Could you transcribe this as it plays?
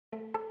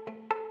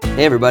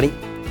Hey everybody,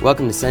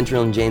 welcome to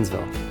Central in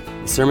Janesville,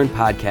 the sermon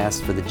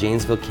podcast for the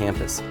Janesville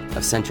campus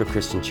of Central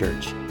Christian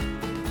Church.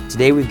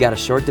 Today we've got a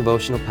short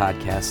devotional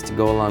podcast to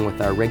go along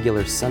with our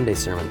regular Sunday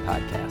sermon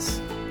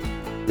podcasts.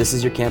 This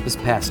is your campus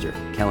pastor,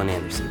 Kellen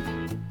Anderson.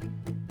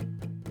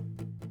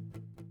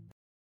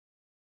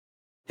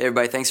 Hey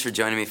everybody, thanks for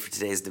joining me for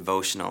today's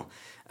devotional.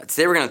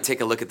 Today we're going to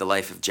take a look at the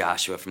life of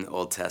Joshua from the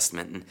Old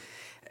Testament. And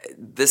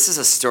this is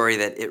a story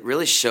that it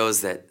really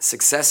shows that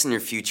success in your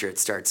future, it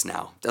starts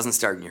now. It doesn't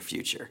start in your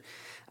future.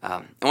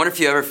 I wonder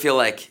if you ever feel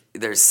like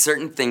there's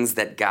certain things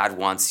that God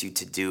wants you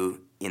to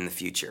do in the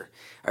future.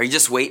 Are you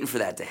just waiting for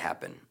that to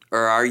happen? Or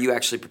are you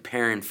actually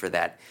preparing for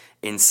that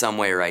in some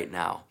way right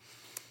now?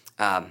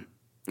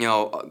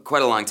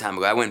 Quite a long time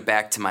ago, I went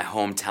back to my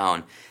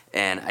hometown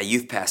and I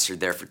youth pastored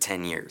there for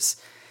 10 years.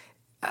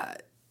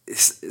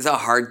 It's a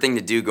hard thing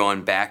to do,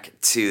 going back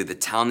to the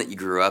town that you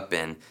grew up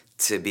in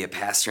to be a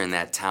pastor in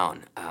that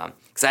town.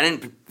 Because I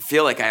didn't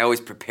feel like I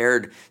always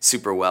prepared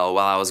super well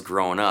while I was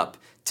growing up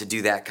to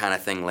do that kind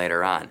of thing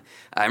later on.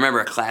 I remember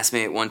a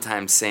classmate one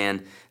time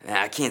saying,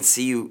 "I can't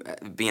see you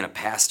being a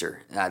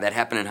pastor." That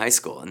happened in high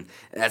school, and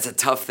that's a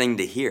tough thing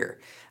to hear.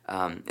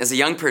 As a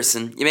young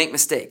person, you make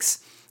mistakes.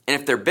 And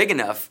if they're big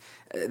enough,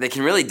 they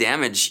can really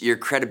damage your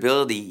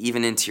credibility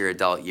even into your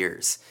adult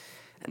years.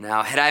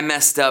 Now, had I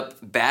messed up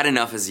bad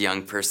enough as a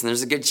young person,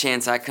 there's a good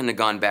chance I couldn't have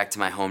gone back to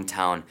my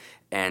hometown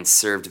and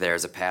served there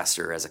as a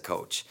pastor or as a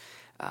coach.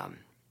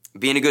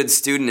 Being a good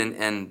student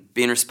and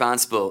being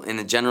responsible in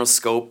the general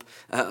scope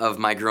of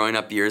my growing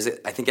up years,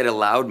 I think it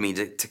allowed me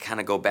to kind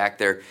of go back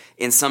there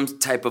in some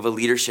type of a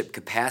leadership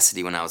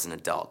capacity when I was an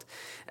adult.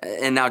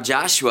 And now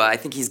Joshua, I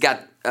think he's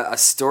got a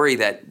story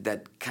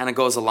that kind of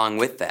goes along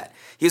with that.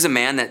 He was a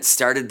man that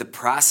started the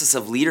process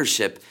of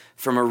leadership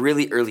from a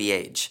really early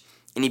age.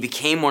 And he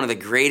became one of the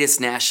greatest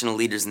national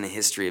leaders in the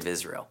history of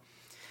Israel.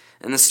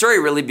 And the story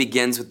really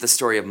begins with the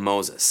story of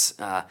Moses.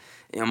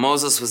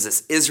 Moses was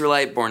this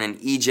Israelite born in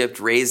Egypt,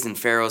 raised in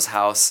Pharaoh's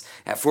house.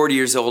 At 40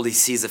 years old, he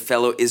sees a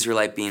fellow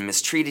Israelite being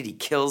mistreated. He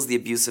kills the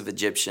abusive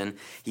Egyptian.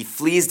 He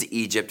flees to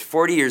Egypt.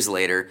 40 years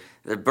later,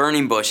 the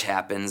burning bush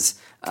happens,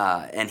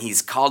 and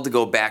he's called to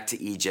go back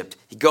to Egypt.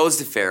 He goes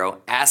to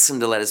Pharaoh, asks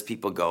him to let his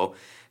people go.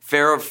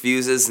 Pharaoh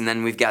refuses, and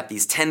then we've got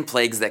these 10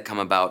 plagues that come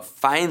about.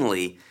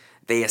 Finally,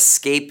 they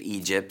escape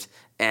Egypt,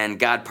 and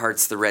God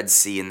parts the Red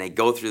Sea, and they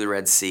go through the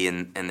Red Sea,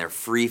 and they're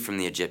free from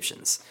the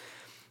Egyptians.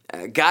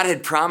 God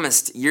had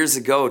promised years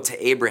ago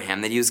to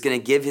Abraham that he was going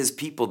to give his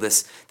people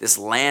this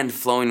land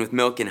flowing with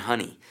milk and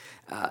honey.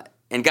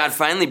 And God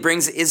finally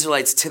brings the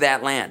Israelites to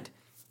that land,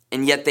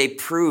 and yet they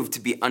prove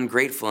to be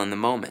ungrateful in the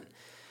moment.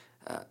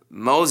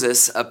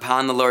 Moses,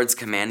 upon the Lord's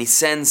command, he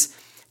sends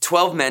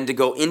 12 men to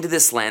go into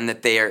this land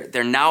that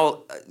they're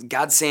now,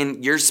 God's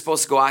saying, you're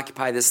supposed to go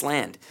occupy this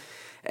land.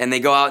 And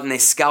they go out and they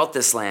scout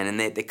this land, and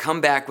they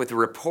come back with a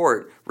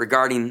report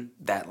regarding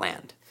that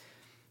land.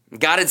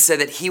 God had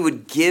said that he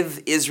would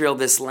give Israel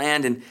this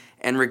land,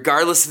 and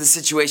regardless of the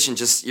situation,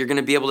 just you're going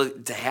to be able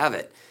to have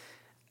it.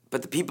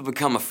 But the people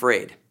become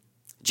afraid.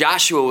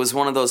 Joshua was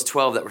one of those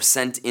 12 that were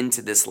sent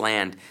into this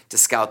land to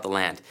scout the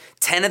land.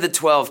 10 of the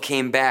 12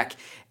 came back,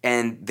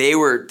 and they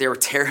were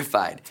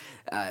terrified.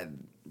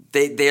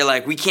 They're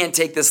like, we can't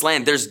take this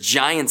land. There's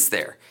giants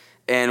there.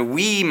 And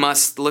we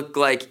must look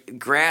like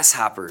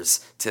grasshoppers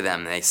to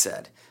them, they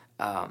said.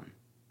 The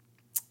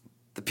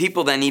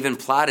people then even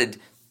plotted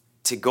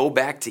to go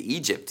back to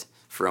Egypt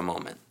for a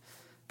moment.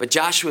 But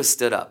Joshua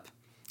stood up.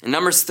 In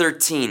Numbers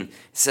 13, it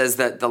says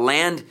that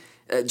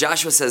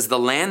Joshua says, the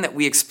land that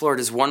we explored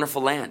is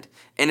wonderful land.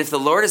 And if the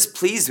Lord is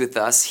pleased with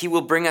us, he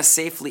will bring us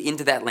safely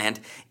into that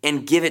land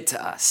and give it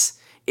to us.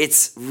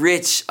 It's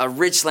rich, a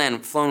rich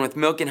land flowing with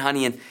milk and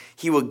honey, and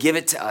he will give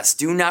it to us.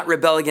 Do not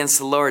rebel against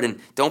the Lord, and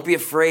don't be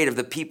afraid of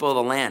the people of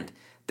the land.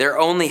 They're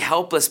only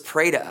helpless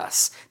prey to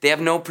us. They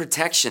have no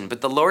protection, but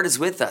the Lord is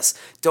with us.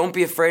 Don't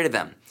be afraid of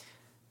them.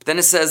 But then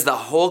it says the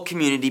whole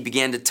community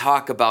began to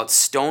talk about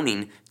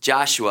stoning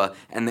Joshua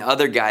and the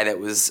other guy that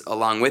was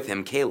along with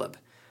him, Caleb.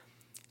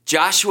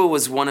 Joshua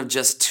was one of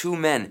just 2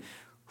 men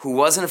who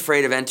wasn't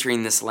afraid of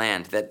entering this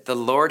land that the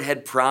Lord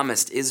had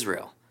promised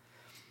Israel.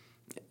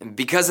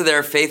 Because of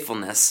their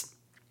faithfulness,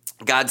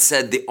 God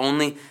said that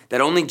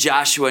only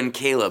Joshua and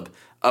Caleb,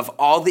 of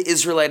all the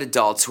Israelite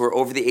adults who were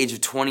over the age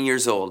of 20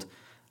 years old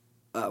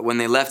when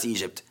they left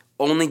Egypt,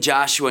 only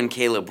Joshua and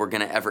Caleb were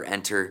going to ever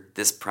enter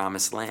this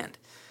promised land.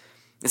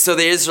 And so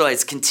the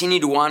Israelites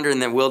continued to wander in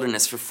the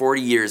wilderness for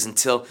 40 years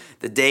until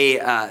the day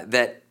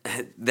that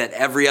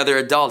every other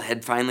adult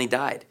had finally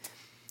died.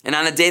 And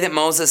on the day that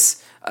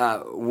Moses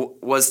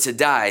was to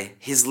die,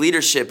 his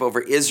leadership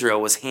over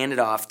Israel was handed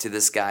off to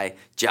this guy,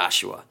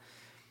 Joshua,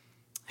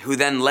 who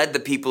then led the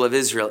people of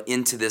Israel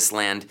into this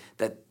land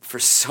that for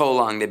so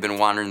long they've been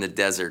wandering the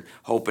desert,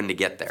 hoping to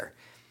get there.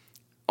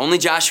 Only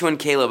Joshua and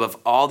Caleb, of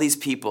all these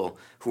people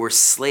who were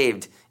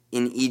slaved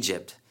in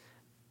Egypt,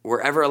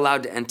 were ever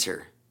allowed to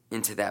enter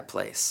into that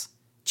place.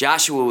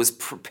 Joshua was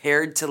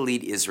prepared to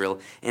lead Israel,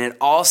 and it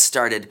all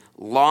started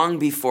long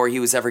before he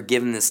was ever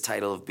given this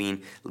title of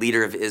being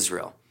leader of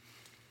Israel.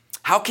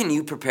 How can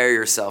you prepare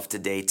yourself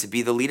today to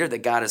be the leader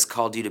that God has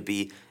called you to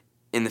be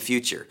in the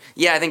future?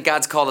 Yeah, I think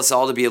God's called us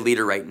all to be a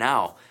leader right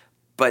now,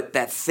 but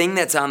that thing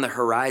that's on the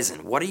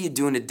horizon, what are you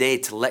doing today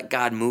to let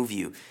God move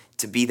you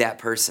to be that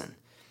person?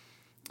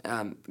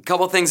 A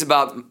couple things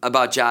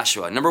about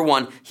Joshua. Number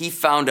one, he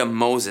found a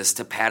Moses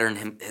to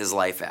pattern his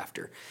life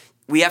after.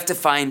 We have to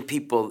find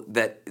people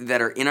that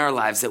are in our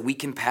lives that we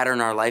can pattern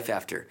our life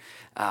after.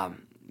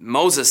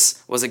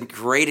 Moses was a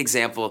great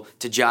example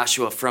to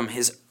Joshua from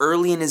his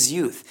early in his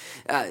youth.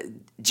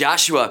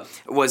 Joshua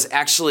was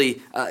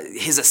actually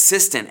his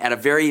assistant at a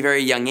very,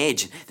 very young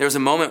age. There was a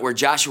moment where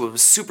Joshua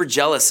was super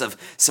jealous of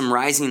some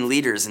rising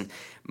leaders, and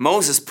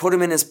Moses put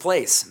him in his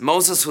place.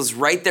 Moses was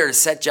right there to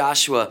set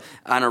Joshua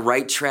on a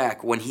right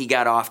track when he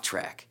got off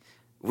track.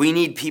 We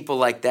need people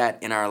like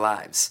that in our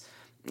lives.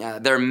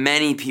 There are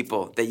many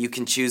people that you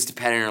can choose to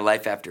pattern your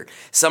life after.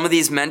 Some of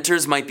these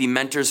mentors might be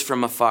mentors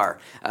from afar.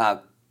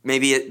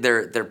 Maybe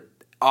they're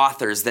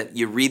authors that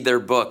you read their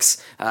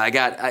books. I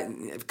got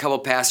a couple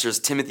pastors,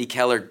 Timothy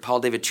Keller, Paul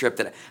David Tripp,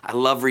 that I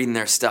love reading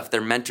their stuff.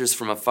 They're mentors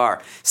from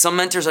afar. Some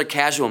mentors are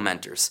casual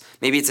mentors.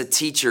 Maybe it's a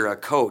teacher, a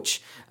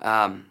coach.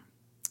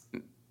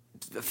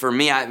 For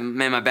me,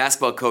 my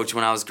basketball coach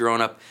when I was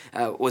growing up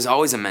was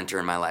always a mentor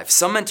in my life.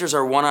 Some mentors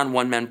are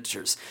one-on-one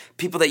mentors,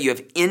 people that you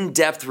have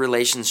in-depth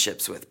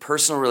relationships with,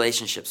 personal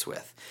relationships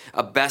with,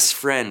 a best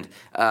friend,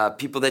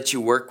 people that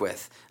you work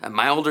with.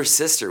 My older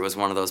sister was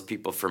one of those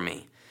people for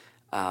me.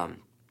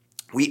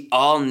 We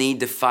all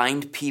need to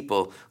find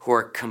people who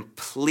are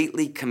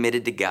completely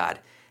committed to God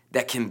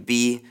that can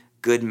be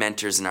good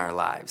mentors in our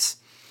lives.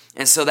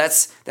 And so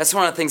that's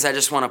one of the things I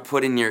just want to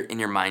put in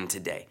your mind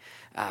today.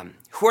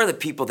 Who are the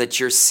people that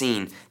you're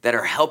seeing that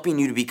are helping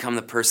you to become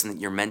the person that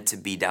you're meant to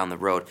be down the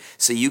road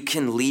so you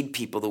can lead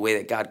people the way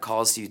that God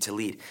calls you to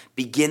lead?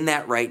 Begin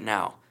that right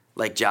now,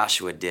 like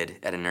Joshua did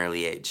at an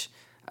early age.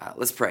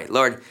 Let's pray.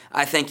 Lord,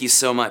 I thank you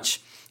so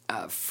much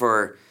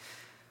for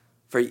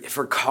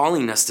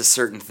calling us to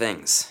certain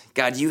things.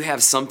 God, you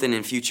have something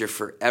in future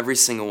for every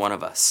single one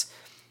of us.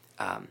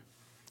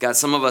 God,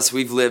 some of us,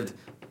 we've lived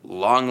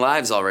long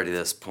lives already at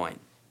this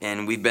point.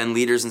 And we've been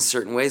leaders in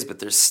certain ways, but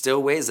there's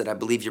still ways that I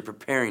believe you're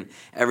preparing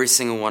every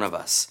single one of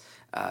us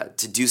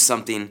to do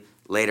something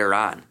later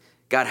on.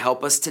 God,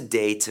 help us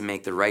today to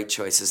make the right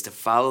choices, to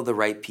follow the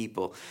right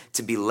people,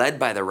 to be led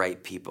by the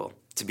right people,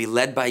 to be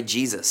led by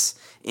Jesus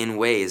in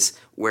ways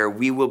where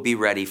we will be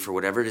ready for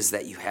whatever it is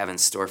that you have in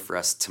store for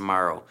us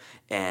tomorrow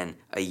and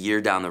a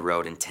year down the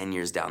road and 10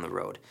 years down the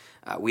road.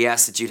 We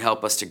ask that you'd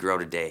help us to grow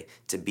today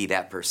to be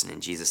that person in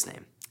Jesus'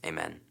 name.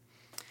 Amen.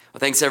 Well,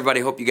 thanks,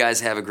 everybody. Hope you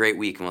guys have a great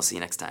week, and we'll see you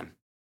next time.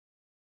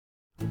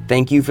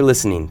 Thank you for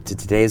listening to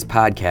today's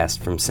podcast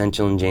from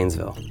Central in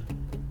Janesville.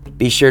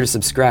 Be sure to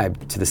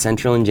subscribe to the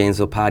Central in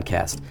Janesville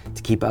podcast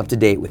to keep up to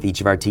date with each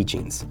of our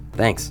teachings.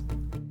 Thanks.